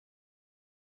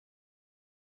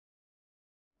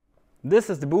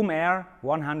This is the Boom Air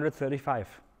 135.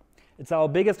 It's our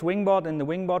biggest wingboard in the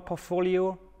wingboard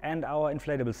portfolio and our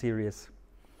inflatable series.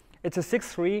 It's a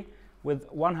 6'3"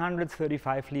 with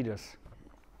 135 liters.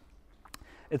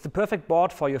 It's the perfect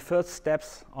board for your first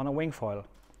steps on a wingfoil.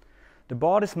 The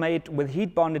board is made with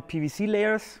heat-bonded PVC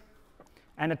layers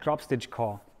and a drop stitch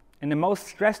core. In the most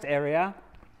stressed area,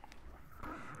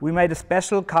 we made a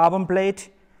special carbon plate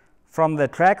from the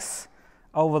tracks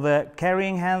over the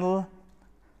carrying handle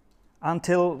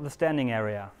until the standing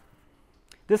area.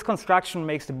 This construction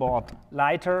makes the board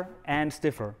lighter and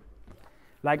stiffer.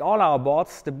 Like all our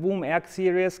boards, the Boom Air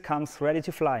series comes ready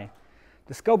to fly.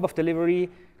 The scope of delivery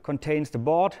contains the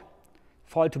board,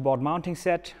 foil-to-board mounting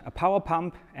set, a power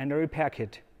pump and a repair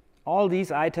kit. All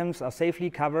these items are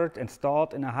safely covered and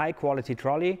stored in a high-quality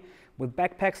trolley with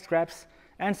backpack straps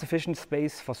and sufficient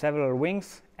space for several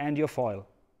wings and your foil.